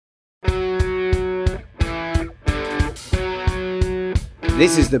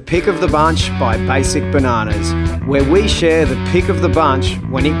This is the Pick of the Bunch by Basic Bananas, where we share the pick of the bunch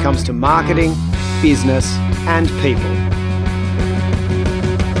when it comes to marketing, business, and people.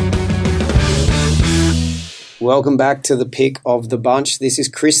 Welcome back to the Pick of the Bunch. This is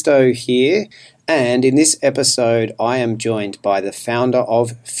Christo here, and in this episode, I am joined by the founder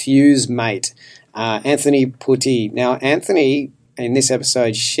of FuseMate, Anthony Putti. Now, Anthony, in this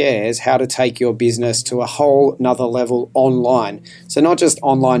episode, shares how to take your business to a whole nother level online. So not just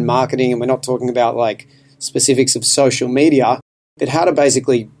online marketing, and we're not talking about like specifics of social media, but how to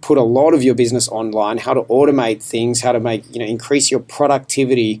basically put a lot of your business online, how to automate things, how to make, increase your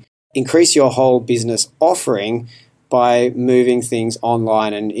productivity, increase your whole business offering by moving things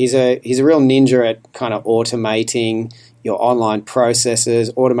online. And he's a real ninja at kind of automating your online processes,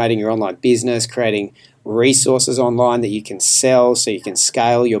 automating your online business, creating resources online that you can sell so you can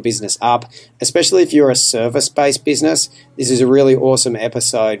scale your business up, especially if you're a service-based business. This is a really awesome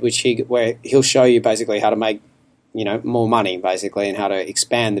episode where he'll show you basically how to make more money basically and how to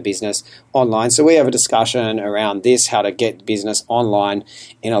expand the business online. So we have a discussion around this, how to get business online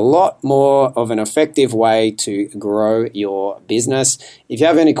in a lot more of an effective way to grow your business. If you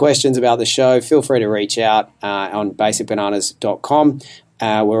have any questions about the show, feel free to reach out on basicbananas.com.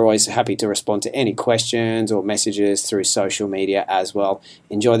 We're always happy to respond to any questions or messages through social media as well.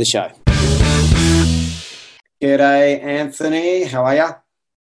 Enjoy the show. G'day, Anthony. How are you?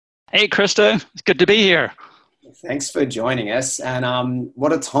 Hey, Christo. It's good to be here. Thanks for joining us. And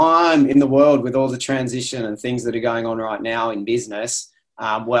what a time in the world with all the transition and things that are going on right now in business.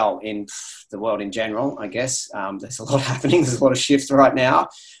 In the world in general, I guess. There's a lot happening. There's a lot of shifts right now.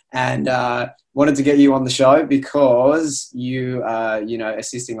 And wanted to get you on the show because you are,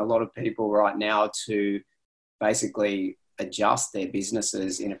 assisting a lot of people right now to basically adjust their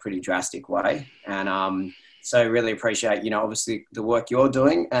businesses in a pretty drastic way. And so really appreciate, obviously the work you're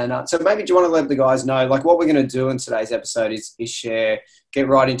doing. And so maybe do you want to let the guys know, like what we're going to do in today's episode is get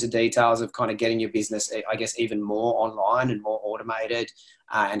right into details of kind of getting your business, I guess, even more online and more automated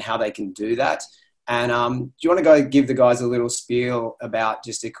and how they can do that. And do you want to go give the guys a little spiel about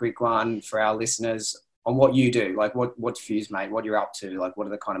just a quick one for our listeners on what you do? Like what's FuseMate, what you're up to, like what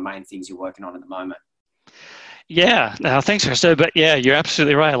are the kind of main things you're working on at the moment? Yeah, thanks, Christo. But yeah, you're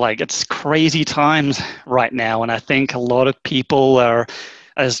absolutely right. Like it's crazy times right now. And I think a lot of people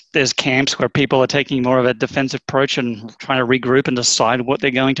there's camps where people are taking more of a defensive approach and trying to regroup and decide what they're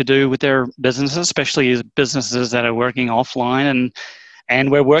going to do with their businesses, especially businesses that are working offline.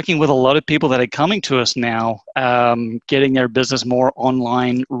 And we're working with a lot of people that are coming to us now, getting their business more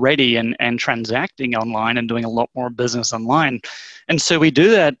online ready and transacting online and doing a lot more business online. And so we do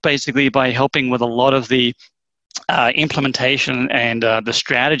that basically by helping with a lot of the implementation and the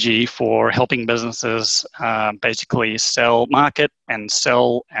strategy for helping businesses basically market and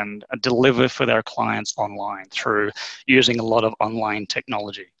sell and deliver for their clients online through using a lot of online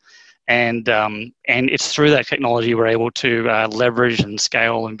technology. And it's through that technology we're able to leverage and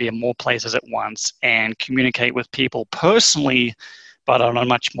scale and be in more places at once and communicate with people personally, but on a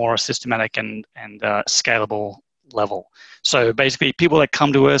much more systematic and scalable level. So basically people that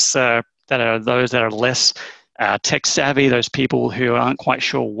come to us that are those that are less tech savvy, those people who aren't quite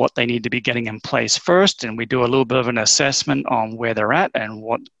sure what they need to be getting in place first, and we do a little bit of an assessment on where they're at and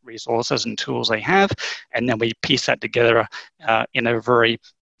what resources and tools they have, and then we piece that together in a very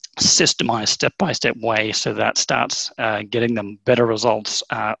systemized step-by-step way so that starts getting them better results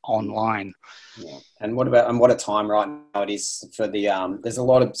online. Yeah. And what a time right now it is for the there's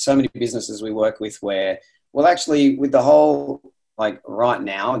so many businesses we work with where, well, actually with the whole, like right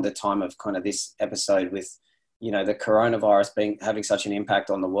now at the time of kind of this episode with the coronavirus having such an impact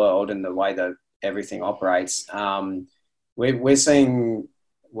on the world and the way that everything operates, we're seeing,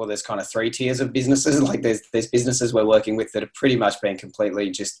 well, there's kind of three tiers of businesses. Like there's businesses we're working with that have pretty much been completely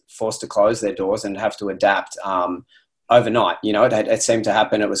just forced to close their doors and have to adapt overnight. It seemed to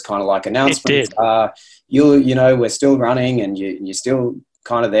happen. It was kind of like announcements. We're still running and you're still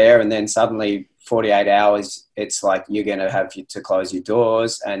kind of there. And then suddenly 48 hours, it's like you're going to have to close your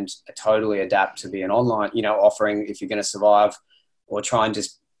doors and totally adapt to be an online, offering if you're going to survive, or try and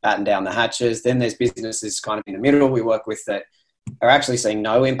just batten down the hatches. Then there's businesses kind of in the middle we work with that are actually seeing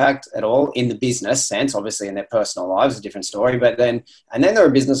no impact at all in the business sense. Obviously in their personal lives, a different story. But then there are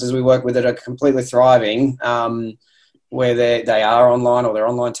businesses we work with that are completely thriving, where they are online, or they're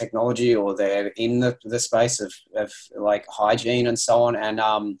online technology, or they're in the space of like hygiene and so on.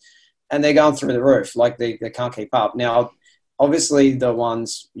 And they're going through the roof. Like they can't keep up. Now, obviously the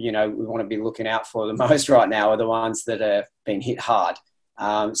ones, we want to be looking out for the most right now are the ones that are being hit hard.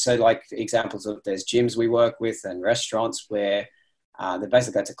 So like examples of, there's gyms we work with and restaurants where they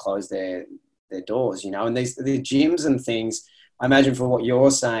basically had to close their doors, you know, and the gyms and things, I imagine for what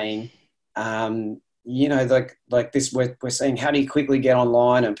you're saying, you know, like this, we're seeing how do you quickly get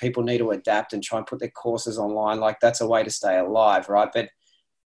online, and people need to adapt and try and put their courses online. Like that's a way to stay alive, right? But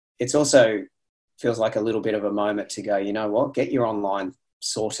it's also feels like a little bit of a moment to go, you know what, get your online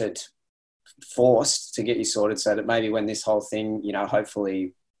sorted, forced to get you sorted, so that maybe when this whole thing, you know,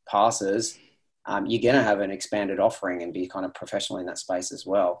 hopefully passes, you're going to have an expanded offering and be kind of professional in that space as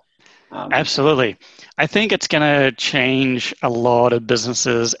well. Absolutely. I think it's going to change a lot of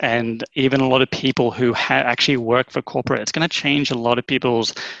businesses and even a lot of people who actually work for corporate. It's going to change a lot of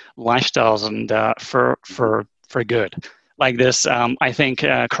people's lifestyles and for good. Like this, I think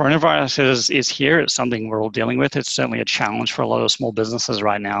coronavirus is here. It's something we're all dealing with. It's certainly a challenge for a lot of small businesses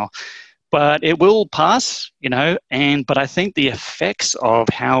right now. But it will pass, you know, but I think the effects of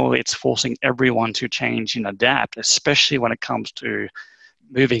how it's forcing everyone to change and adapt, especially when it comes to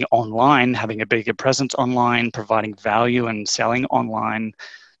moving online, having a bigger presence online, providing value and selling online,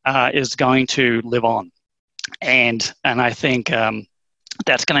 is going to live on. And I think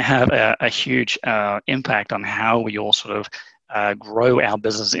that's going to have a huge impact on how we all sort of grow our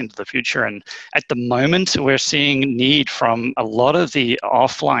business into the future. And at the moment, we're seeing need from a lot of the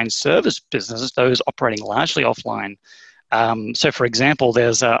offline service businesses, those operating largely offline. So for example,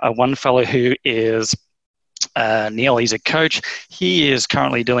 there's a one fellow who is Neil, he's a coach. He is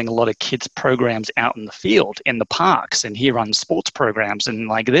currently doing a lot of kids programs out in the field, in the parks, and he runs sports programs. And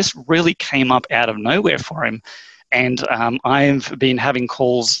like this really came up out of nowhere for him. And I've been having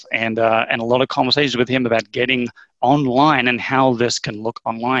calls and a lot of conversations with him about getting online and how this can look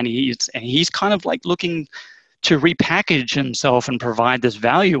online. He's kind of like looking to repackage himself and provide this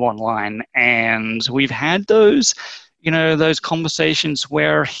value online. And we've had those, you know, those conversations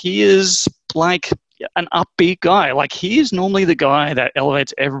where he is like an upbeat guy. Like he is normally the guy that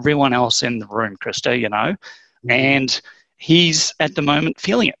elevates everyone else in the room, Krista, you know, and he's at the moment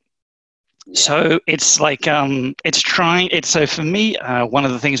feeling it. So it's like, so for me, one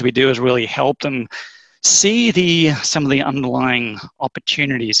of the things we do is really help them see some of the underlying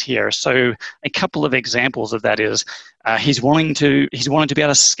opportunities here. So a couple of examples of that is he's wanted to be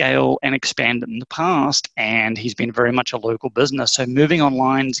able to scale and expand in the past, and he's been very much a local business. So moving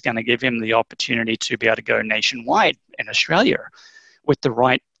online is going to give him the opportunity to be able to go nationwide in Australia with the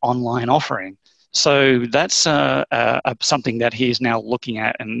right online offering. So that's something that he's now looking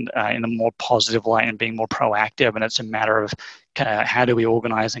at in a more positive light and being more proactive. And it's a matter of how do we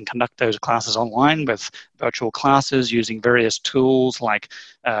organize and conduct those classes online with virtual classes using various tools like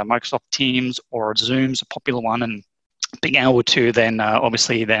Microsoft Teams or Zoom's a popular one, and being able to then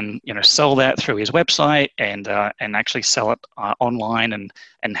obviously then, you know, sell that through his website and actually sell it online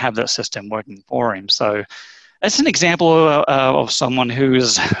and have that system working for him. So that's an example of someone who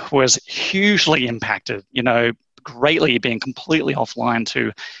was hugely impacted, you know, greatly being completely offline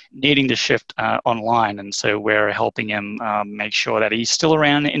to needing to shift online. And so we're helping him make sure that he's still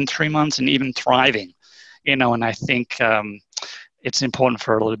around in 3 months and even thriving, you know, and I think it's important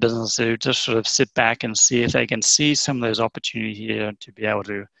for a lot of businesses to just sort of sit back and see if they can see some of those opportunities here to be able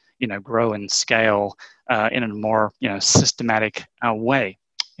to, you know, grow and scale in a more, you know, systematic way.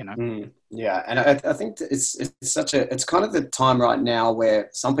 You know? Yeah, and I think it's kind of the time right now where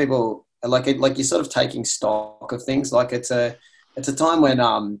some people are like you're sort of taking stock of things. Like it's a time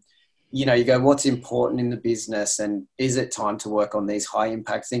when you know, you go, what's important in the business, and is it time to work on these high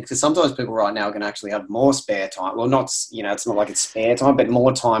impact things? Because sometimes people right now are going to actually have more spare time. Well, not, you know, it's not like it's spare time, but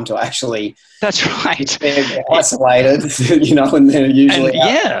more time to actually. That's right. They're isolated, you know, and they're usually out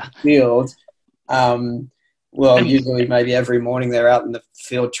in the field. Usually maybe every morning they're out in the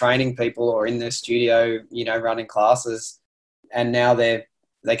field training people or in their studio, you know, running classes, and now they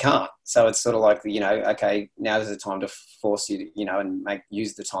can't. So it's sort of like, you know, okay, now is the time to force you to, you know, and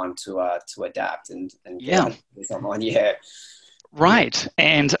use the time to adapt and online. Yeah. Right.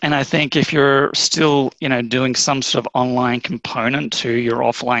 And I think if you're still, you know, doing some sort of online component to your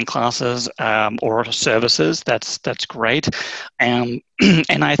offline classes or services, that's great. And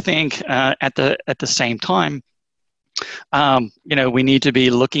I think at the same time, you know, we need to be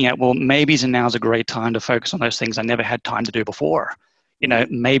looking at, well, maybe now is a great time to focus on those things I never had time to do before. You know,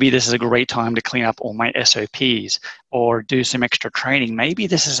 maybe this is a great time to clean up all my SOPs or do some extra training. Maybe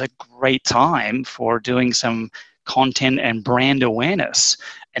this is a great time for doing some content and brand awareness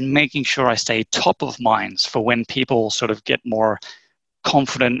and making sure I stay top of minds for when people sort of get more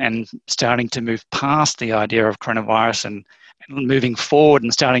confident and starting to move past the idea of coronavirus and moving forward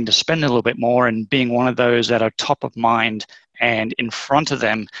and starting to spend a little bit more and being one of those that are top of mind and in front of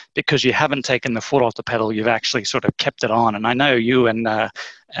them, because you haven't taken the foot off the pedal, you've actually sort of kept it on. And I know you and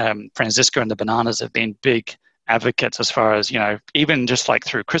Francisco and the Bananas have been big advocates as far as, even just like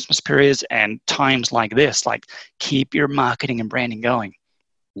through Christmas periods and times like this, like keep your marketing and branding going.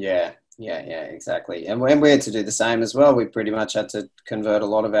 Yeah, exactly. And we had to do the same as well. We pretty much had to convert a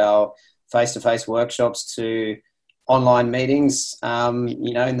lot of our face-to-face workshops to online meetings,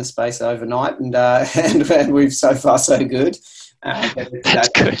 in the space overnight, and we've so far so good. That's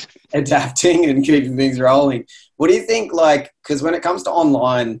good. Adapting and keeping things rolling. What do you think? Because when it comes to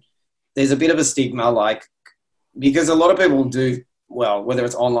online, there's a bit of a stigma, because a lot of people do. Well, whether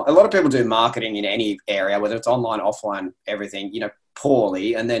it's online, a lot of people do marketing in any area, whether it's online, offline, everything,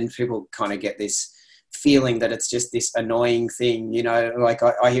 poorly. And then people kind of get this feeling that it's just this annoying thing,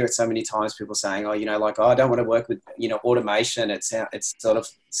 I hear it so many times, people saying, I don't want to work with, automation. It's sort of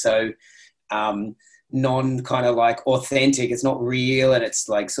so non kind of authentic. It's not real. And it's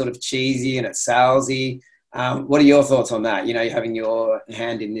sort of cheesy and it's salesy. What are your thoughts on that? Having your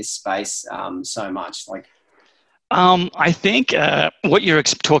hand in this space so much, I think what you're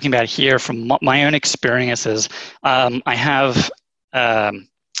talking about here, from my own experiences, I have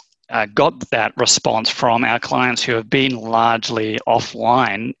got that response from our clients who have been largely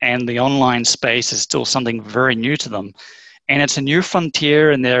offline, and the online space is still something very new to them. And it's a new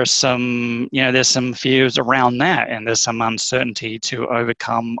frontier, and there's some fears around that, and there's some uncertainty to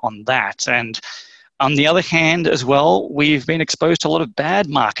overcome on that. And on the other hand, as well, we've been exposed to a lot of bad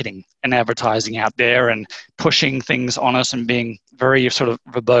marketing and advertising out there, and pushing things on us and being very sort of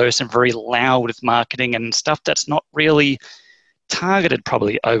verbose and very loud with marketing and stuff that's not really targeted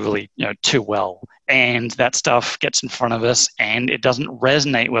probably overly, too well. And that stuff gets in front of us and it doesn't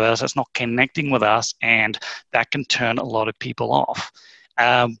resonate with us. It's not connecting with us, and that can turn a lot of people off.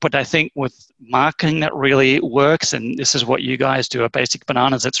 But I think with marketing that really works, and this is what you guys do at Basic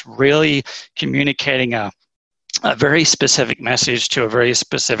Bananas, it's really communicating a very specific message to a very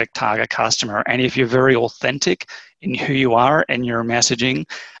specific target customer. And if you're very authentic in who you are and your messaging,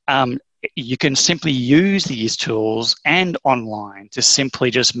 you can simply use these tools and online to simply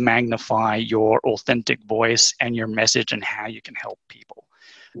just magnify your authentic voice and your message and how you can help people.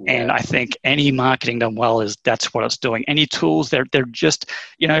 Yeah. And I think any marketing done well that's what it's doing. Any tools, they're just,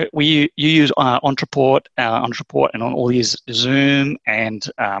 you use Ontraport and on all these Zoom and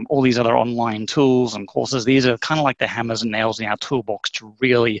all these other online tools and courses. These are kind of like the hammers and nails in our toolbox to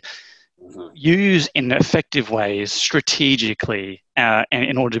really use in effective ways strategically, and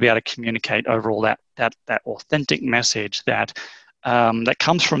in order to be able to communicate overall that authentic message that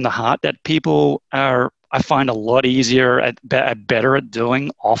comes from the heart, that people are, I find, a lot easier better at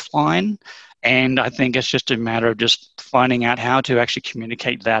doing offline. And I think it's just a matter of just finding out how to actually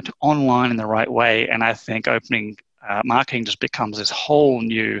communicate that online in the right way. And I think opening marketing just becomes this whole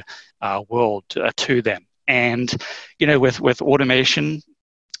new world to them. And with automation,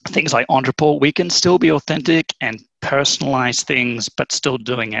 things like Ontraport, we can still be authentic and personalize things, but still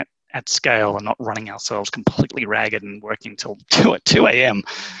doing it at scale and not running ourselves completely ragged and working till 2 a.m.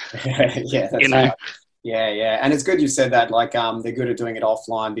 Yeah, that's right. Yeah. And it's good you said that, they're good at doing it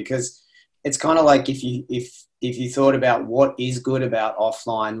offline, because it's kind of like if you thought about what is good about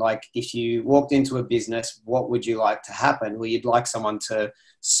offline, if you walked into a business, what would you like to happen? Well, you'd like someone to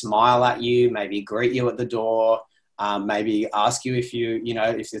smile at you, maybe greet you at the door, maybe ask you if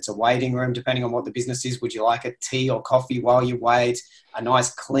if it's a waiting room, depending on what the business is, would you like a tea or coffee while you wait? A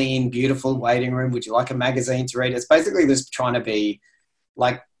nice, clean, beautiful waiting room. Would you like a magazine to read? It's basically just trying to be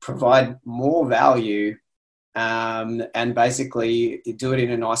provide more value, and basically do it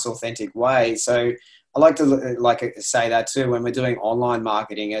in a nice, authentic way. So I like to say that too, when we're doing online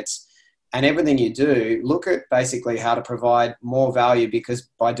marketing, and everything you do, look at basically how to provide more value, because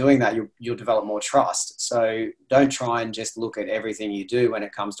by doing that, you'll develop more trust. So don't try and just look at everything you do when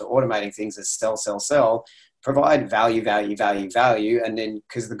it comes to automating things as sell. Provide value. And then,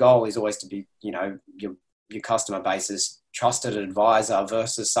 because the goal is always to be, your customer base's trusted advisor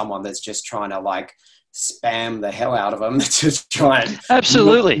versus someone that's just trying to spam the hell out of them, just try and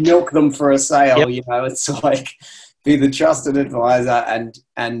absolutely milk them for a sale. Yep. It's be the trusted advisor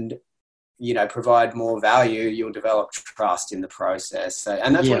and provide more value. You'll develop trust in the process. So,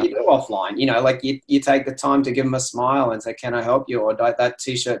 and that's what you do offline. You take the time to give them a smile and say, "Can I help you?" Or that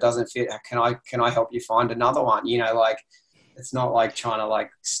T-shirt doesn't fit. Can I help you find another one? It's not trying to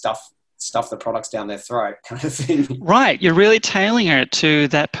stuff the products down their throat kind of thing. Right. You're really tailoring it to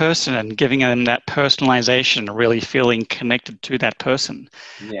that person and giving them that personalization, really feeling connected to that person.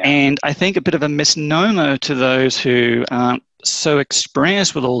 Yeah. And I think a bit of a misnomer to those who aren't so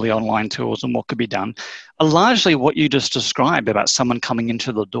experienced with all the online tools and what could be done, are largely what you just described about someone coming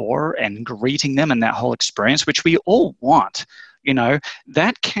into the door and greeting them and that whole experience, which we all want.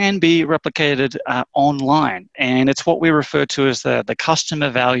 That can be replicated online, and it's what we refer to as the customer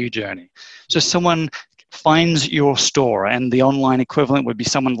value journey. So someone finds your store, and the online equivalent would be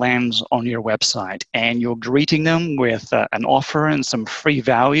someone lands on your website and you're greeting them with an offer and some free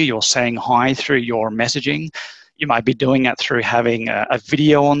value. You're saying hi through your messaging. You might be doing it through having a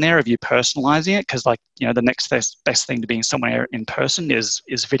video on there of you personalizing it, because the next best thing to being somewhere in person is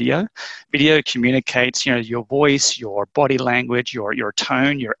video. Video communicates, your voice, your body language, your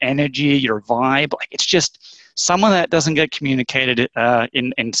tone, your energy, your vibe. It's just some of that doesn't get communicated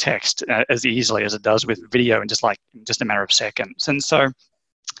in text as easily as it does with video in just a matter of seconds. And so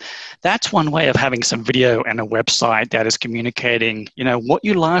that's one way of having some video and a website that is communicating, what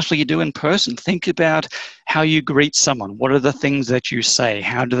you largely do in person. Think about how you greet someone. What are the things that you say?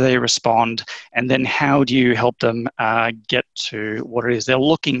 How do they respond? And then how do you help them get to what it is they're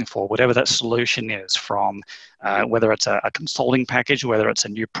looking for, whatever that solution is, from whether it's a consulting package, whether it's a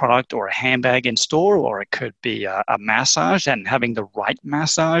new product or a handbag in store, or it could be a massage, and having the right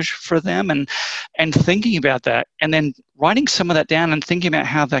massage for them, and thinking about that, and then writing some of that down and thinking about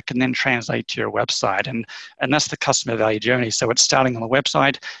how that can then translate to your website. And that's the customer value journey. So it's starting on the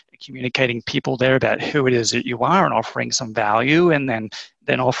website, communicating people there about who it is that you are and offering some value, and then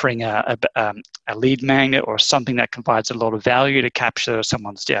offering a lead magnet or something that provides a lot of value to capture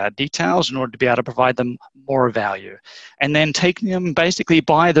someone's details in order to be able to provide them more value. And then taking them basically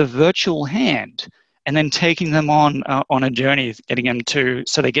by the virtual hand, and then taking them on a journey, getting them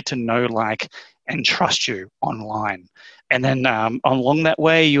so they get to know, like, and trust you online. And then along that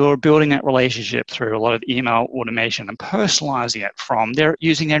way, you're building that relationship through a lot of email automation and personalizing it, from their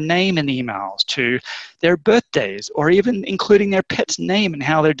using their name in emails to their birthdays, or even including their pet's name and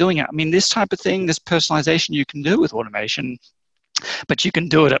how they're doing it. I mean, this type of thing, this personalization you can do with automation, but you can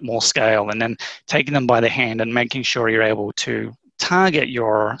do it at more scale, and then taking them by the hand and making sure you're able to target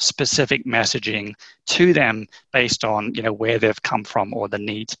your specific messaging to them based on where they've come from or the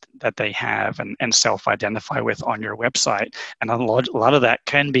needs that they have, and self-identify with on your website. And a lot of that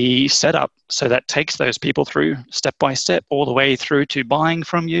can be set up so that takes those people through step by step all the way through to buying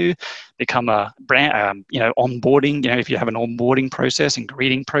from you, become a brand, onboarding, if you have an onboarding process and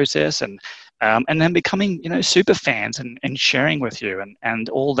greeting process, and then becoming, super fans and sharing with you, and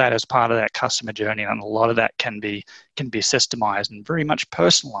all that as part of that customer journey. And a lot of that can be systemized and very much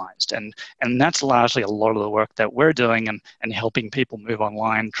personalized. And that's largely a lot of the work that we're doing, and helping people move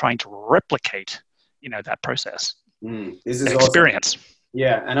online, trying to replicate, that process. This is experience. Awesome.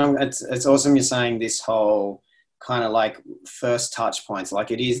 Yeah, and it's awesome you're saying this whole kind of like first touch points,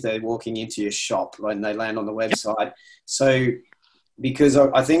 like it is they're walking into your shop when they land on the website. Yep. So, because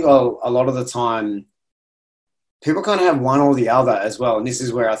I think a lot of the time people kind of have one or the other as well. And this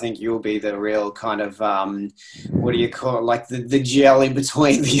is where I think you'll be the real kind of, what do you call it? Like the jelly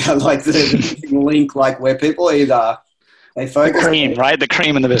between the link, like where people either, they focus. The cream, right? The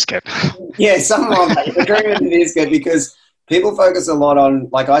cream and the biscuit. Yeah, something like that. The cream and the biscuit, because people focus a lot on,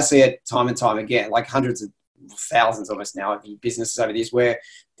 like I see it time and time again, like hundreds of thousands almost now of businesses over this, where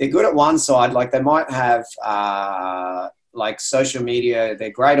they're good at one side, like they might have, like social media,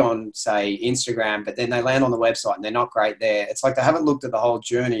 they're great on, say, Instagram, but then they land on the website and they're not great there. It's like they haven't looked at the whole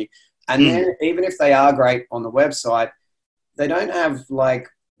journey. And then even if they are great on the website, they don't have like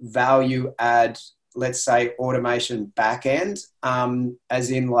value add, let's say, automation back end,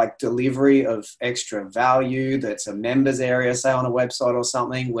 as in like delivery of extra value that's a members area, say on a website or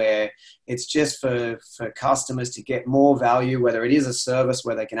something, where it's just for customers to get more value, whether it is a service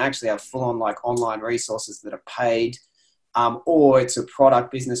where they can actually have full on like online resources that are paid, or it's a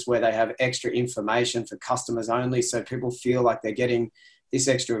product business where they have extra information for customers only, so people feel like they're getting this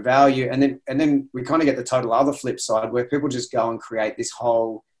extra value. And then we kind of get the total other flip side, where people just go and create this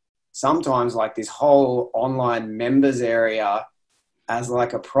whole, sometimes like this whole online members area as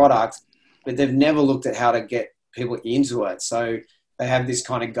like a product, but they've never looked at how to get people into it. So they have this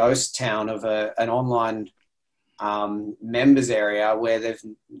kind of ghost town of an online members area where they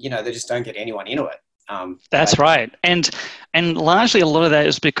just don't get anyone into it. That's right. And largely a lot of that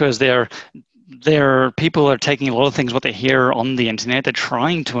is because people are taking a lot of things, what they hear on the internet, they're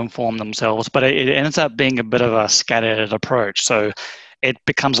trying to inform themselves, but it ends up being a bit of a scattered approach. So it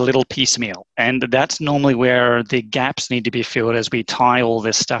becomes a little piecemeal. And that's normally where the gaps need to be filled as we tie all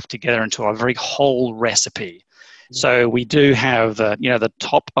this stuff together into a very whole recipe. So we do have the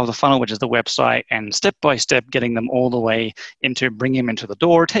top of the funnel, which is the website, and step by step getting them all the way into bringing them into the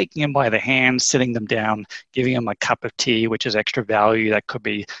door, taking them by the hand, sitting them down, giving them a cup of tea, which is extra value. That could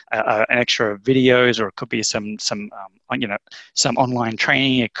be an extra videos, or it could be some online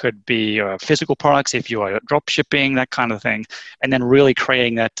training. It could be physical products if you are drop shipping, that kind of thing, and then really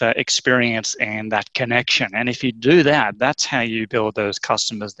creating that experience and that connection. And if you do that, that's how you build those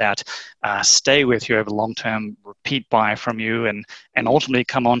customers that stay with you over long term, repeat buy from you, and ultimately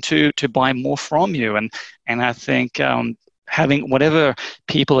come on to buy more from you. And I think having whatever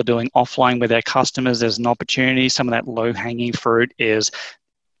people are doing offline with their customers, there's an opportunity. Some of that low hanging fruit is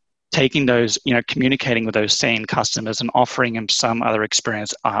taking those, communicating with those same customers and offering them some other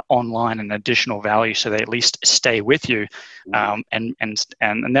experience online and additional value, so they at least stay with you. And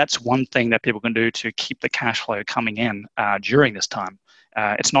that's one thing that people can do to keep the cash flow coming in during this time.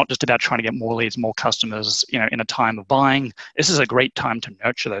 It's not just about trying to get more leads, more customers, in a time of buying. This is a great time to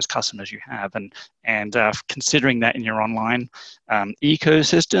nurture those customers you have, and considering that in your online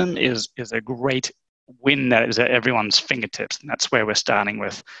ecosystem is a great win that is at everyone's fingertips. And that's where we're starting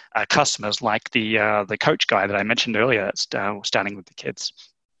with customers like the coach guy that I mentioned earlier. That's starting with the kids,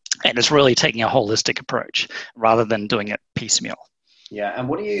 and it's really taking a holistic approach rather than doing it piecemeal. Yeah, and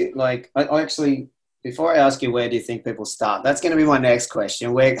what do you like? I actually, before I ask you where do you think people start, that's going to be my next question.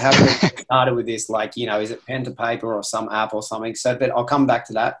 How do we get started with this? Like, is it pen to paper or some app or something? So, but I'll come back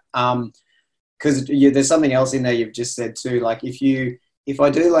to that. Because there's something else in there you've just said too. Like if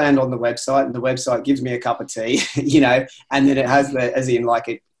I do land on the website and the website gives me a cup of tea, and then it has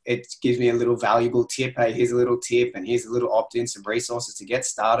it gives me a little valuable tip. Hey, here's a little tip, and here's a little opt-in, some resources to get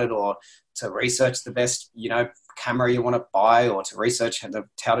started, or to research the best, camera you want to buy, or to research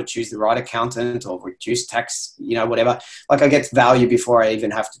how to choose the right accountant, or reduce tax, whatever. Like, I get value before I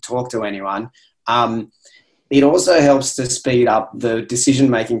even have to talk to anyone. It also helps to speed up the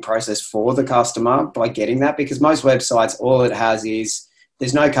decision-making process for the customer by getting that, because most websites, all it has is,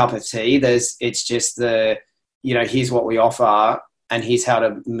 there's no cup of tea. It's just here's what we offer, and here's how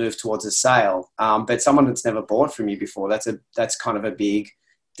to move towards a sale. But someone that's never bought from you before, that's kind of a big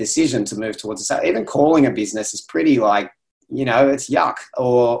decision to move towards a sale. Even calling a business is pretty it's yuck.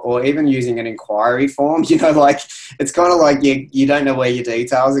 Or even using an inquiry form, it's kind of like you don't know where your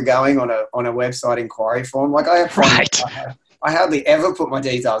details are going on a website inquiry form. Like, I have right. I hardly ever put my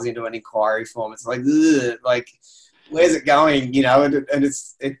details into an inquiry form. It's like, ugh, like, where's it going? And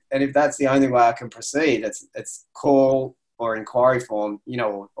if that's the only way I can proceed, it's call or inquiry form,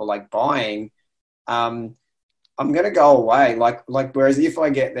 or like buying. I'm going to go away. Like, whereas if I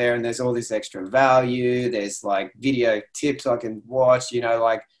get there and there's all this extra value, there's like video tips I can watch,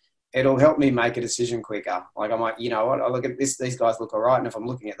 it'll help me make a decision quicker. Like, I'm like, I look at this, these guys look all right. And if I'm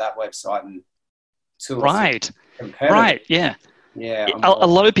looking at that website and right, yeah. Yeah, a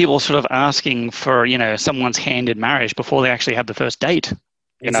lot of people are sort of asking for, someone's hand in marriage before they actually have the first date,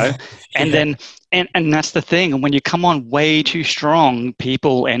 and then, and that's the thing. And when you come on way too strong,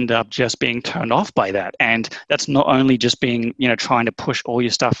 people end up just being turned off by that. And that's not only just being, trying to push all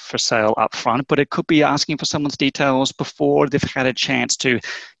your stuff for sale up front, but it could be asking for someone's details before they've had a chance to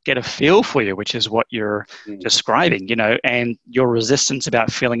get a feel for you, which is what you're describing, and your resistance about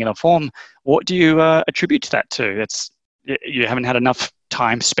filling in a form. What do you attribute to that to? You haven't had enough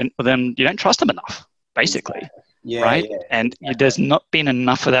time spent with them. You don't trust them enough, basically. Exactly. Yeah, right? Yeah, and there's not been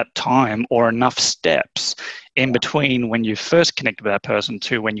enough of that time or enough steps in between when you first connected with that person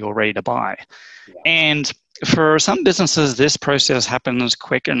to when you're ready to buy. Yeah. And for some businesses, this process happens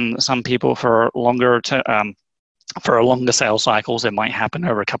quick, and some people for longer sales cycles, it might happen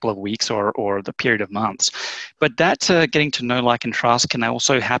over a couple of weeks or the period of months. But that getting to know, like, and trust can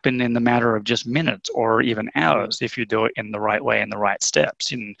also happen in the matter of just minutes or even hours if you do it in the right way and the right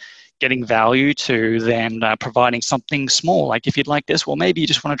steps. And getting value to then providing something small, like, if you'd like this, well, maybe you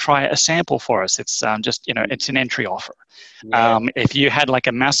just want to try a sample for us. It's just, it's an entry offer. Yeah. If you had like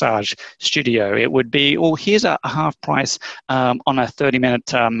a massage studio, it would be, here's a half price on a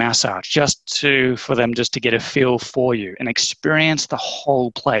 30-minute massage, for them just to get a feel for you and experience the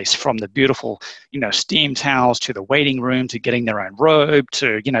whole place, from the beautiful, steam towels to the waiting room to getting their own robe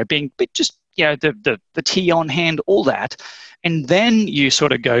to, being just, the tea on hand, all that. And then you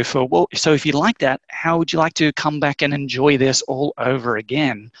sort of go for, well, so if you like that, how would you like to come back and enjoy this all over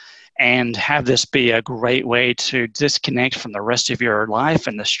again? And have this be a great way to disconnect from the rest of your life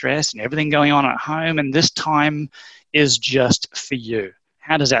and the stress and everything going on at home. And this time is just for you.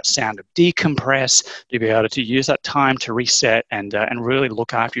 How does that sound? To decompress, to be able to use that time to reset and really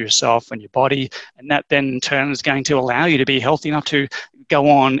look after yourself and your body. And that then in turn is going to allow you to be healthy enough to go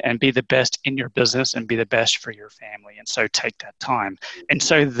on and be the best in your business and be the best for your family. And so take that time. And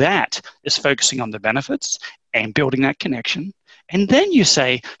so that is focusing on the benefits and building that connection. And then you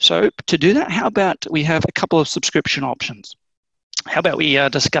say, so to do that, how about we have a couple of subscription options? How about we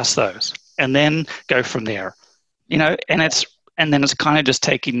discuss those and then go from there? And then it's kind of just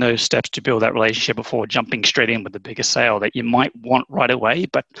taking those steps to build that relationship before jumping straight in with the biggest sale that you might want right away,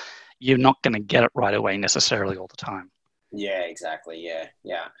 but you're not going to get it right away necessarily all the time. Yeah, exactly.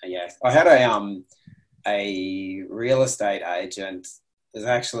 Yeah. I had a real estate agent.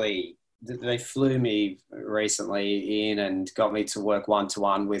 They flew me recently in and got me to work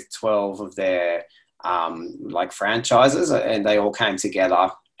one-to-one with 12 of their franchises, and they all came together,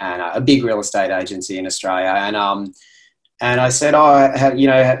 and a big real estate agency in Australia. And I said,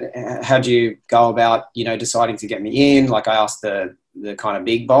 how'd you go about, deciding to get me in? Like, I asked the kind of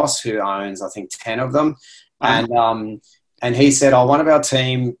big boss who owns, I think, 10 of them. And he said, one of our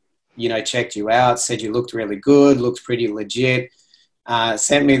team, checked you out, said you looked really good, looked pretty legit.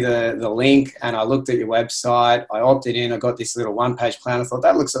 Sent me the link, and I looked at your website. I opted in. I got this little one-page plan. I thought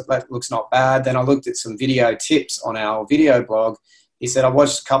that looks not bad. Then I looked at some video tips on our video blog. He said, I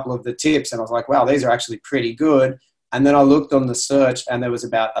watched a couple of the tips, and I was like, wow, these are actually pretty good. And then I looked on the search, and there was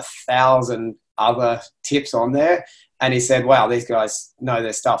about 1,000 other tips on there. And he said, wow, these guys know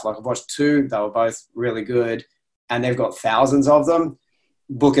their stuff. Like, I've watched 2. They were both really good, and they've got thousands of them.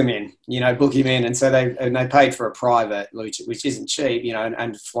 Book him in. And so they paid for a private, which isn't cheap,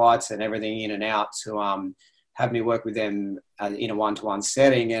 and flights and everything in and out to have me work with them in a one-to-one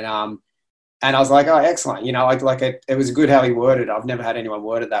setting. And I was like, oh, excellent. It was good how he worded it. I've never had anyone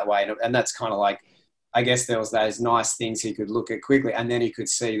word it that way. And that's kind of like, I guess there was those nice things he could look at quickly, and then he could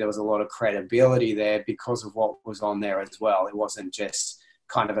see there was a lot of credibility there because of what was on there as well. It wasn't just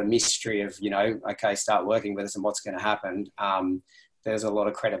kind of a mystery of, okay, start working with us and what's going to happen. There's a lot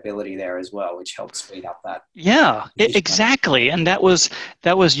of credibility there as well, which helped speed up that. Yeah, exactly. And that was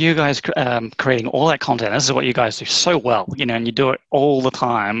you guys creating all that content. This is what you guys do so well, and you do it all the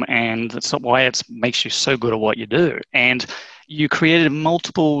time. And that's why it makes you so good at what you do. And you created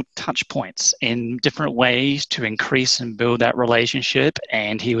multiple touch points in different ways to increase and build that relationship.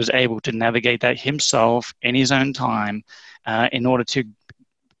 And he was able to navigate that himself in his own time in order to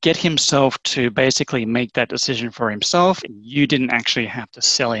get himself to basically make that decision for himself. You didn't actually have to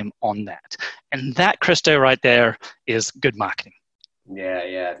sell him on that. And that, Christo, right there is good marketing.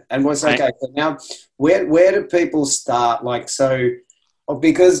 Yeah. And what's okay. So now, where do people start?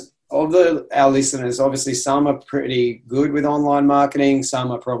 Because of our listeners, obviously some are pretty good with online marketing. Some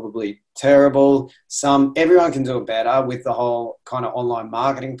are probably terrible. Everyone can do it better with the whole kind of online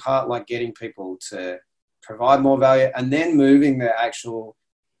marketing part, like getting people to provide more value and then moving the actual,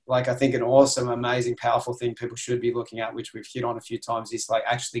 I think an awesome, amazing, powerful thing people should be looking at, which we've hit on a few times, is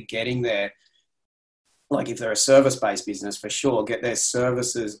actually getting there. If they're a service-based business, for sure, get their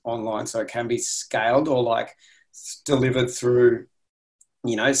services online so it can be scaled or delivered through,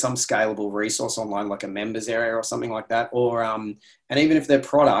 some scalable resource online, like a members area or something like that. Or, and even if they're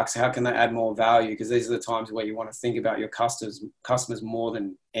products, how can they add more value? Because these are the times where you want to think about your customers more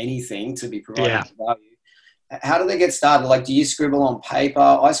than anything to be providing value. How do they get started? Do you scribble on paper?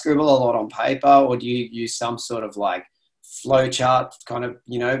 I scribble a lot on paper, or do you use some sort of flow chart kind of,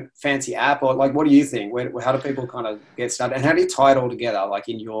 fancy app? Or what do you think? How do people kind of get started? And how do you tie it all together,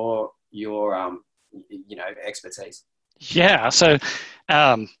 in your expertise? Yeah. So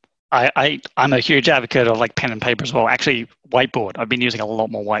I'm a huge advocate of pen and paper as well. Actually, whiteboard. I've been using a lot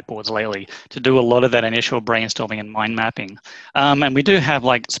more whiteboards lately to do a lot of that initial brainstorming and mind mapping. And we do have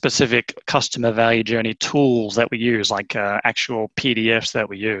specific customer value journey tools that we use, actual PDFs that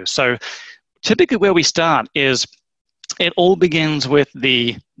we use. So typically where we start is it all begins with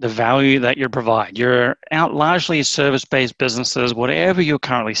the value that you provide. You're out largely service-based businesses, whatever you're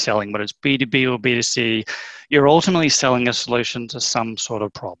currently selling, whether it's B2B or B2C, you're ultimately selling a solution to some sort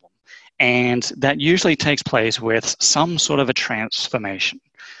of problem. And that usually takes place with some sort of a transformation.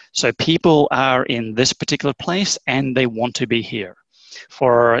 So people are in this particular place and they want to be here.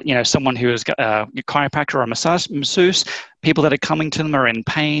 For someone who is a chiropractor or a masseuse, people that are coming to them are in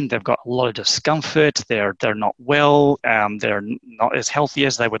pain. They've got a lot of discomfort. They're not well. They're not as healthy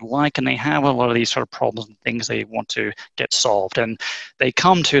as they would like, and they have a lot of these sort of problems and things they want to get solved. And they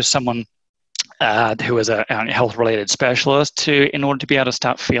come to someone who is a health-related specialist in order to be able to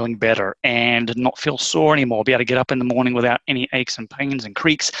start feeling better and not feel sore anymore, be able to get up in the morning without any aches and pains and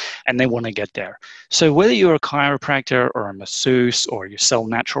creaks, and they want to get there. So whether you're a chiropractor or a masseuse or you sell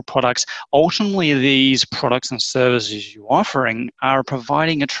natural products, ultimately these products and services you're offering are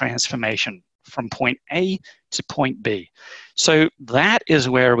providing a transformation from point A to point B. So that is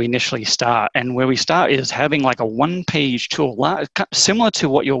where we initially start. And where we start is having like a one-page tool, similar to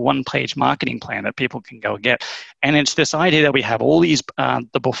what your one-page marketing plan that people can go get. And it's this idea that we have all these,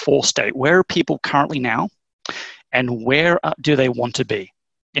 the before state. Where are people currently now? And where do they want to be?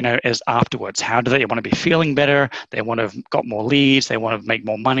 As afterwards, how do they want to be feeling better? They want to have got more leads. They want to make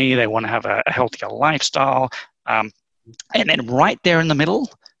more money. They want to have a healthier lifestyle. And then right there in the middle,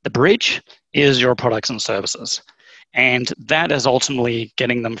 the bridge is your products and services. And that is ultimately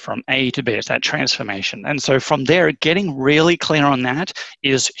getting them from A to B. It's that transformation. And so from there, getting really clear on that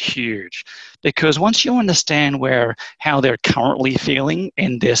is huge. Because once you understand how they're currently feeling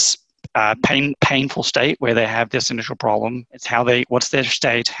in this painful state where they have this initial problem, it's what's their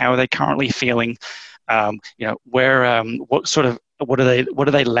state, how are they currently feeling, what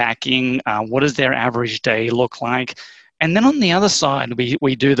are they lacking, what does their average day look like. And then on the other side,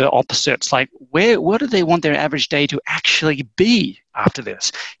 we do the opposites, like what do they want their average day to actually be after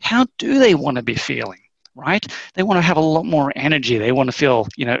this? How do they want to be feeling, right? They want to have a lot more energy. They want to feel,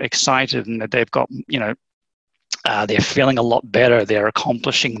 excited, and that they've got, they're feeling a lot better. They're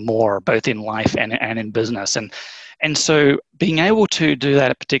accomplishing more, both in life and in business. And so being able to do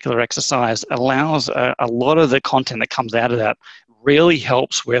that particular exercise allows a lot of the content that comes out of that really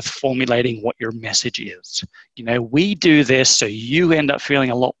helps with formulating what your message is. We do this so you end up feeling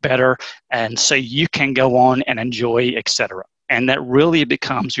a lot better, and so you can go on and enjoy, etc. And that really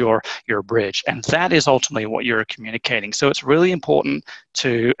becomes your bridge. And that is ultimately what you're communicating. So it's really important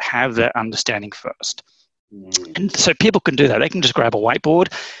to have that understanding first. And so people can do that. They can just grab a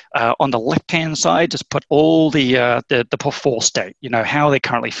whiteboard. On the left-hand side, just put all the before state, how they're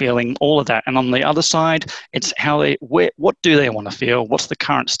currently feeling, all of that. And on the other side, it's what do they want to feel? What's the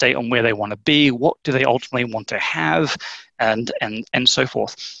current state on where they want to be? What do they ultimately want to have? And so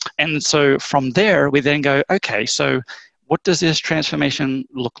forth. And so from there, we then go, okay, so what does this transformation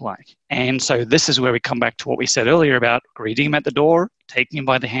look like? And so this is where we come back to what we said earlier about greeting them at the door, taking them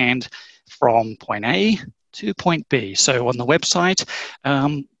by the hand from point A to point B. So on the website,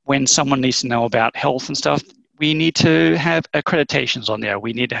 when someone needs to know about health and stuff, we need to have accreditations on there.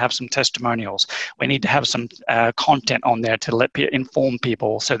 We need to have some testimonials. We need to have some content on there to inform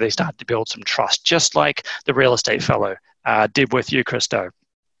people so they start to build some trust, just like the real estate fellow did with you, Christo.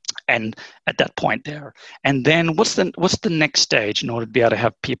 And at that point there, and then what's the next stage in order to be able to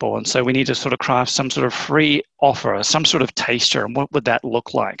have people? And so we need to sort of craft some sort of free offer, some sort of taster. And what would that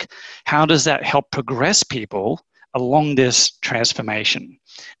look like? How does that help progress people along this transformation?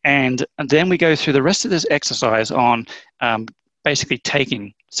 And then we go through the rest of this exercise on basically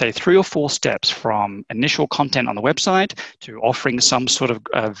taking, say, 3 or 4 steps from initial content on the website to offering some sort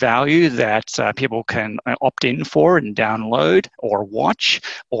of value that people can opt in for and download or watch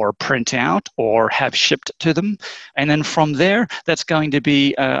or print out or have shipped to them. And then from there, that's going to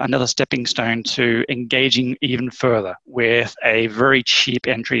be another stepping stone to engaging even further with a very cheap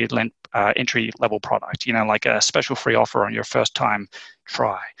entry-level product, like a special free offer on your first time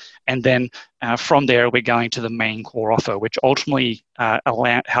try. And then from there, we're going to the main core offer, which ultimately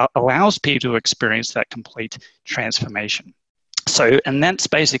allows people to experience that complete transformation. So, and that's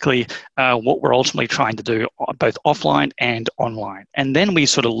basically what we're ultimately trying to do, both offline and online. And then we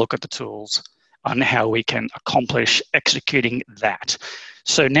sort of look at the tools on how we can accomplish executing that.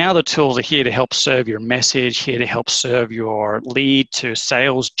 So now the tools are here to help serve your message, here to help serve your lead to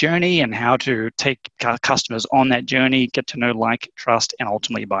sales journey and how to take customers on that journey, get to know, like, trust, and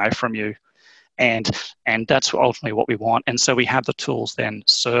ultimately buy from you. And that's ultimately what we want. And so we have the tools then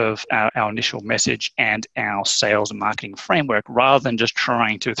serve our initial message and our sales and marketing framework, rather than just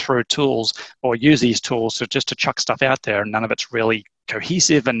trying to throw tools or use these tools just to chuck stuff out there. None of it's really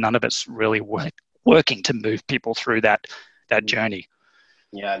cohesive and none of it's really working to move people through that journey.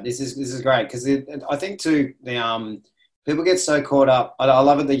 Yeah, this is great, because I think too, people get so caught up. I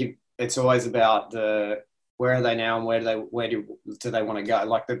love it that it's always about where are they now and where do they want to go?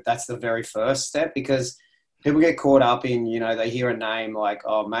 Like that's the very first step, because people get caught up in, they hear a name like,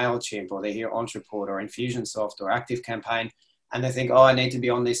 MailChimp, or they hear Entreport or Infusionsoft or ActiveCampaign, and they think, I need to be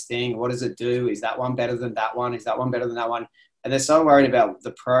on this thing. What does it do? Is that one better than that one? Is that one better than that one? And they're so worried about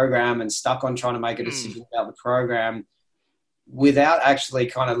the program and stuck on trying to make a decision about the program, without actually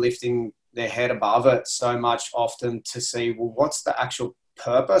kind of lifting their head above it so much often to see, well, what's the actual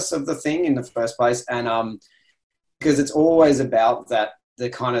purpose of the thing in the first place? And because it's always about the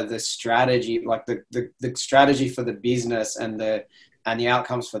kind of the strategy, like the strategy for the business and the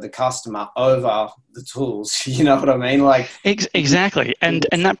outcomes for the customer over the tools. You know what I mean? Like Exactly, and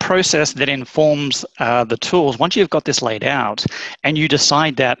that process that informs the tools. Once you've got this laid out, and you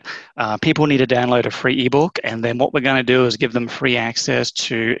decide that people need to download a free ebook, and then what we're going to do is give them free access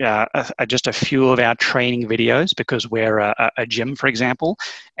to just a few of our training videos, because we're a gym, for example,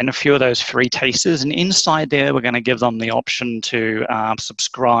 and a few of those free tasters. And inside there, we're going to give them the option to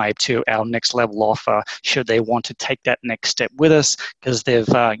subscribe to our next level offer, should they want to take that next step with us, because they've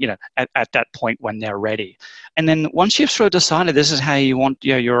at that point when they're ready. And then once you've sort of decided this is how you want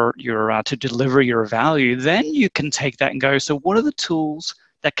your to deliver your value, then you can take that and go, so what are the tools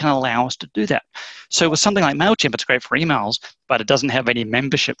that can allow us to do that? So with something like MailChimp, it's great for emails, but it doesn't have any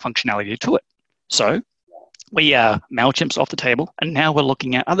membership functionality to it. So MailChimp's off the table, and now we're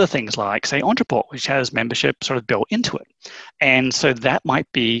looking at other things like, say, Ontraport, which has membership sort of built into it. And so that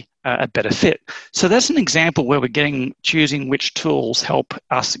might be a better fit. So that's an example where we're choosing which tools help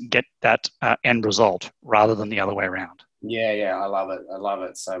us get that end result rather than the other way around. Yeah, I love it. I love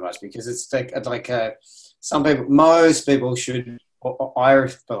it so much, because it's like most people should, I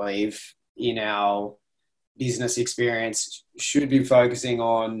believe, in our business experience, should be focusing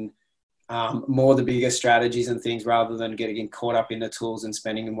on more the bigger strategies and things, rather than getting caught up in the tools and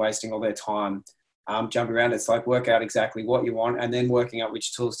spending and wasting all their time jumping around. It's like, work out exactly what you want, and then working out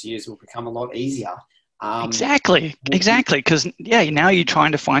which tools to use will become a lot easier. Exactly. Because now you're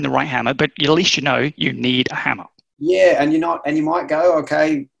trying to find the right hammer, but at least you know you need a hammer. Yeah, and you might go,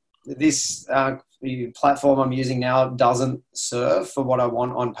 okay, this platform I'm using now doesn't serve for what I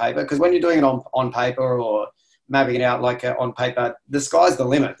want on paper. Because when you're doing it on paper, or mapping it out like on paper, the sky's the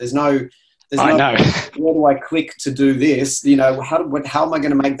limit. There's no where do I click to do this? You know, how am I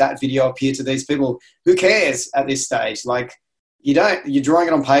going to make that video appear to these people? Who cares at this stage? Like, you're drawing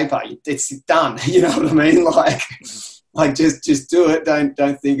it on paper. It's done. You know what I mean? Like just do it.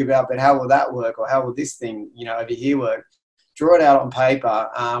 Don't think about, but how will that work? Or how will this thing, over here work? Draw it out on paper.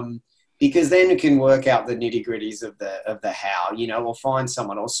 Because then you can work out the nitty gritties of the how, or find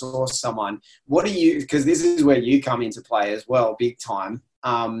someone or source someone. Because this is where you come into play as well, big time.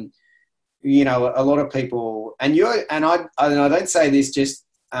 A lot of people, and I don't say this just,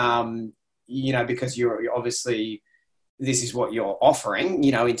 because you're obviously, this is what you're offering,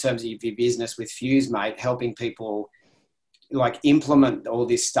 in terms of your business with FuseMate, helping people like implement all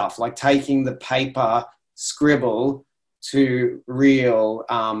this stuff, like taking the paper scribble to real,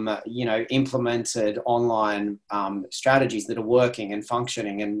 implemented online strategies that are working and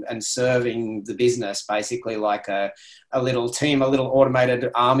functioning and serving the business, basically like a little team, a little automated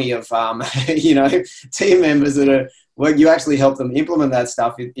army of, team members that are, well, you actually help them implement that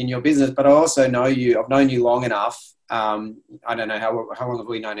stuff in your business. But I also know I've known you long enough. I don't know, how long have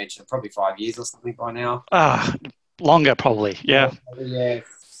we known each other? Probably 5 years or something by now. Longer probably, yeah. Yeah,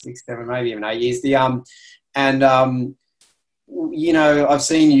 6, 7, maybe even 8 years. I've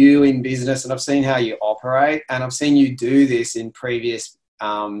seen you in business, and I've seen how you operate, and I've seen you do this in previous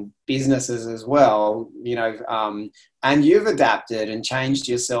businesses as well, and you've adapted and changed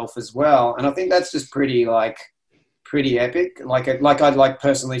yourself as well. And I think that's just pretty epic. I'd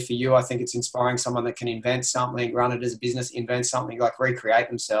personally for you, I think it's inspiring, someone that can invent something, run it as a business, invent something, like recreate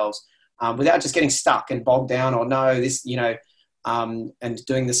themselves without just getting stuck and bogged down, or and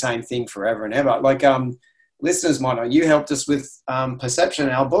doing the same thing forever and ever. Listeners might know, you helped us with Perception,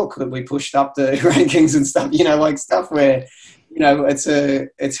 our book that we pushed up the rankings and stuff, stuff where,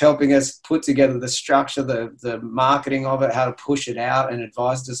 it's helping us put together the structure, the marketing of it, how to push it out, and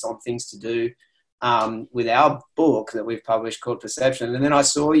advised us on things to do with our book that we've published called Perception. And then I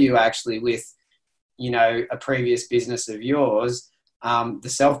saw you actually with, a previous business of yours, the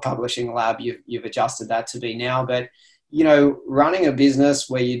self-publishing lab, you've adjusted that to be now. But, running a business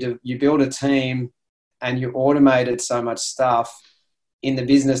where you build a team, and you automated so much stuff in the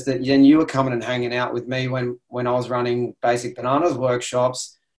business that then you were coming and hanging out with me when I was running Basic Bananas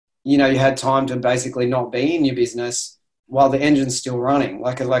workshops. You had time to basically not be in your business while the engine's still running,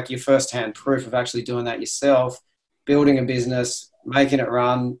 like your firsthand proof of actually doing that yourself, building a business, making it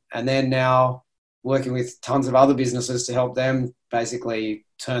run, and then now working with tons of other businesses to help them basically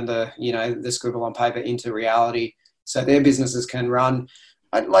turn the scribble on paper into reality so their businesses can run.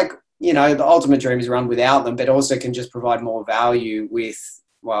 The ultimate dream is run without them, but also can just provide more value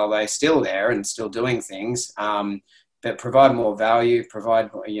while they're still there and still doing things, but provide more value,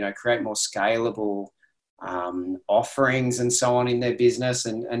 create more scalable offerings and so on in their business,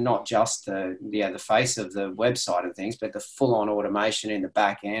 and not just the face of the website and things, but the full-on automation in the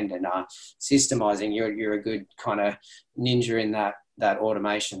back end and systemizing. You're a good kind of ninja in that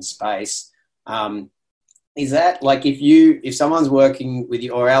automation space. Is that like, if someone's working with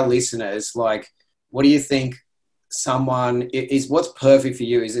you, or our listeners, like, what do you think someone is, what's perfect for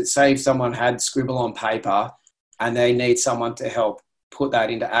you? Is it, say if someone had scribble on paper and they need someone to help put that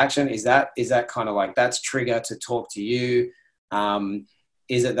into action? Is that kind of like that's trigger to talk to you?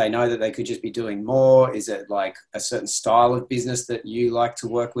 Is it they know that they could just be doing more? Is it like a certain style of business that you like to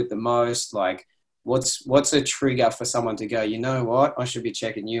work with the most? Like what's a trigger for someone to go, you know what, I should be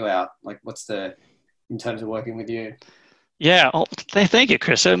checking you out? Like in terms of working with you? Yeah, well, thank you,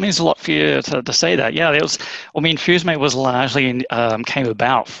 Chris. It means a lot for you to say that. Yeah, it was. I mean, FuseMate was largely came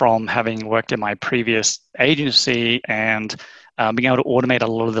about from having worked in my previous agency and being able to automate a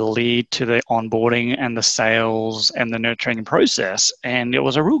lot of the lead to the onboarding and the sales and the nurturing process. And it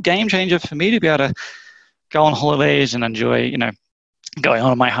was a real game changer for me to be able to go on holidays and enjoy, going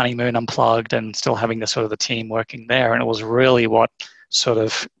on my honeymoon unplugged and still having the sort of the team working there. And it was really what sort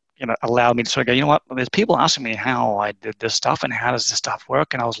of allowed me to sort of go, you know what, there's people asking me how I did this stuff and how does this stuff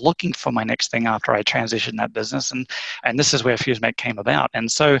work? And I was looking for my next thing after I transitioned that business. And this is where FuseMate came about.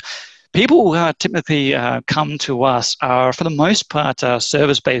 And so people typically come to us are, for the most part,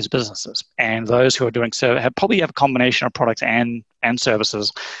 service-based businesses. And those who are doing probably have a combination of products and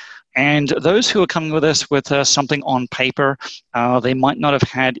services. And those who are coming with us with something on paper, they might not have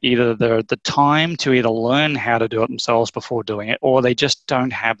had either the time to either learn how to do it themselves before doing it, or they just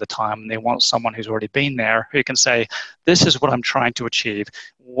don't have the time. They want someone who's already been there who can say, this is what I'm trying to achieve.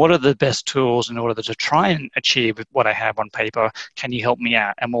 What are the best tools in order to try and achieve what I have on paper? Can you help me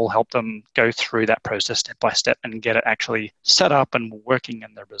out? And we'll help them go through that process step by step and get it actually set up and working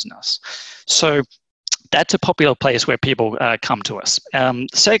in their business. So that's a popular place where people come to us.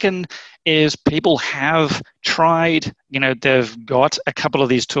 Second is people have tried, they've got a couple of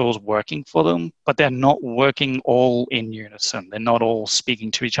these tools working for them, but they're not working all in unison. They're not all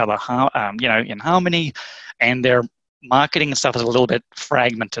speaking to each other, in harmony, and their marketing and stuff is a little bit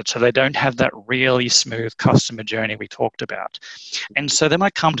fragmented, so they don't have that really smooth customer journey we talked about. And so they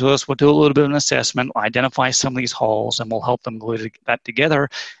might come to us, we'll do a little bit of an assessment, identify some of these holes, and we'll help them glue that together.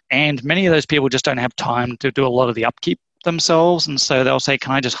 And many of those people just don't have time to do a lot of the upkeep themselves, and so they'll say,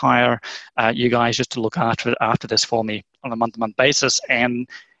 can I just hire you guys just to look after this for me on a month-to-month basis? And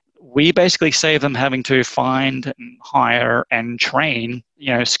we basically save them having to find, hire, and train,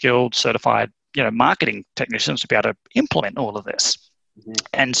 skilled, certified marketing technicians to be able to implement all of this. Mm-hmm.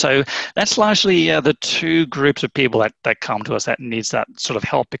 And so that's largely the two groups of people that come to us that needs that sort of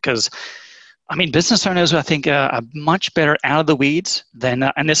help, because business owners, I think, are much better out of the weeds than,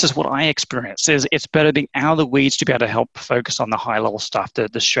 and this is what I experience, is it's better being out of the weeds to be able to help focus on the high level stuff,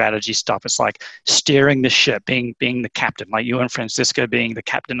 the strategy stuff. It's like steering the ship, being the captain, like you and Francisco being the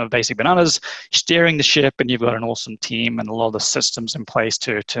captain of Basic Bananas, steering the ship, and you've got an awesome team and a lot of the systems in place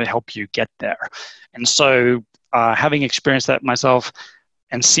to help you get there. And so having experienced that myself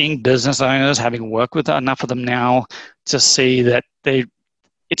and seeing business owners, having worked with enough of them now to see that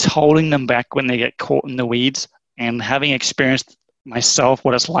it's holding them back when they get caught in the weeds, and having experienced myself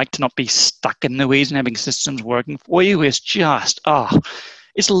what it's like to not be stuck in the weeds and having systems working for you is just,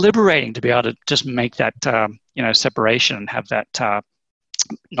 it's liberating to be able to just make that, separation and have that,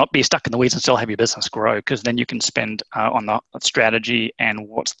 not be stuck in the weeds and still have your business grow, because then you can spend on the strategy and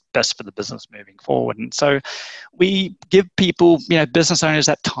what's best for the business moving forward. And so we give people, business owners,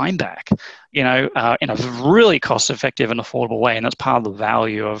 that time back, in a really cost-effective and affordable way. And that's part of the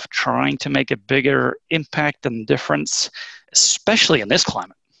value of trying to make a bigger impact and difference, especially in this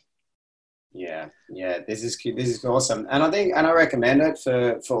climate. Yeah, this is awesome. And I recommend it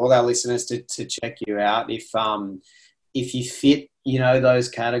for all our listeners to check you out if you fit, those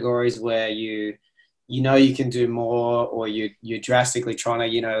categories where you can do more, or you're drastically trying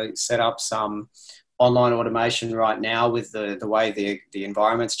to, set up some online automation right now with the way the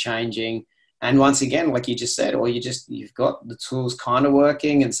environment's changing. And once again, like you just said, or you've got the tools kind of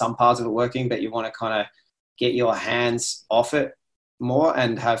working and some parts of it working, but you want to kind of get your hands off it more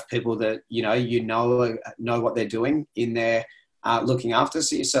and have people that, know what they're doing in there looking after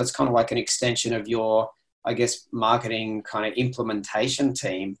you. So it's kind of like an extension of your, I guess, marketing kind of implementation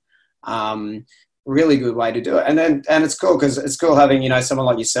team. Really good way to do it. And it's cool because it's cool having, someone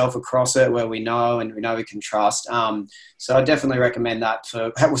like yourself across it where we know we can trust. So I definitely recommend that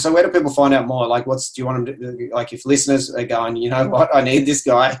so where do people find out more? Like do you want them to, like if listeners are going, you know what, I need this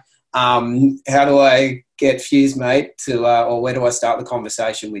guy. How do I get FuseMate to, or where do I start the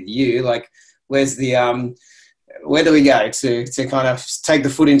conversation with you? Like where's the, where do we go to kind of take the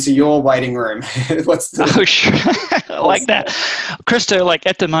foot into your waiting room? Oh, sure. I like that. Christo, like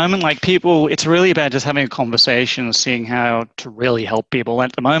at the moment, like people, it's really about just having a conversation, seeing how to really help people.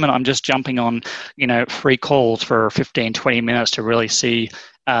 At the moment, I'm just jumping on, free calls for 15, 20 minutes to really see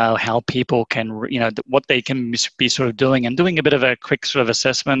how people can, what they can be sort of doing, and doing a bit of a quick sort of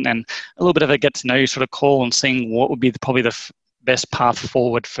assessment and a little bit of a get to know you sort of call and seeing what would be probably the best path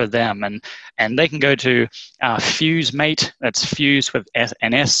forward for them. And they can go to FuseMate, that's Fuse with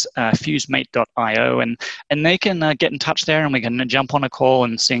an S, FuseMate.io, and they can get in touch there, and we can jump on a call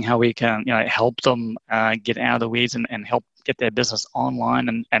and seeing how we can help them get out of the weeds and help get their business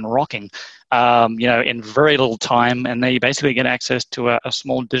online and rocking, in very little time. And they basically get access to a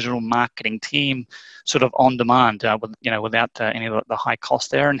small digital marketing team sort of on demand, without any of the high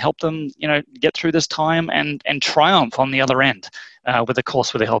cost there, and help them, get through this time and triumph on the other end with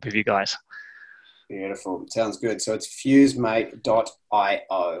the help of you guys. Beautiful. Sounds good. So it's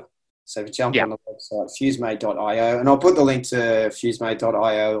FuseMate.io. So if you jump on the website, FuseMate.io, and I'll put the link to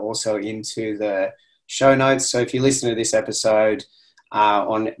FuseMate.io also into the show notes. So if you listen to this episode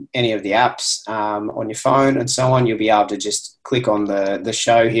on any of the apps on your phone and so on, you'll be able to just click on the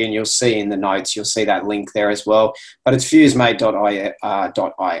show here, and you'll see in the notes, you'll see that link there as well. But it's FuseMate.io.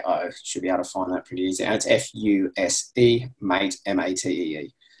 Should be able to find that pretty easy. And it's FUSE, mate,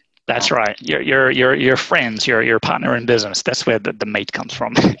 MATEE. That's right. Your friends, your partner in business. That's where the mate comes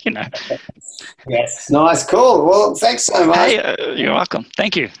from. Yes. Nice. Cool. Well, thanks so much. Hey, you're welcome.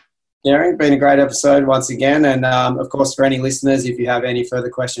 Thank you. Gary, been a great episode once again. And of course, for any listeners, if you have any further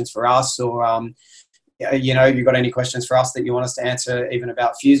questions for us, or if you've got any questions for us that you want us to answer, even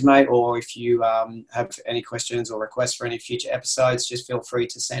about FuseMate, or if you have any questions or requests for any future episodes, just feel free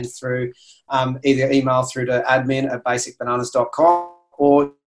to send through either email through to admin@basicbananas.com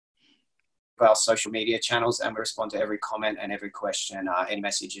or our social media channels, and we respond to every comment and every question, any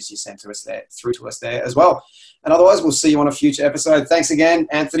messages you send through to us there as well. And otherwise, we'll see you on a future episode. Thanks again,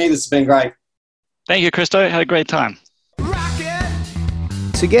 Anthony. This has been great. Thank you, Christo. Had a great time.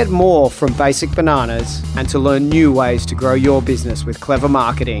 To get more from Basic Bananas and to learn new ways to grow your business with clever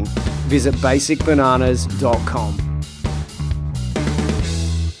marketing, visit basicbananas.com.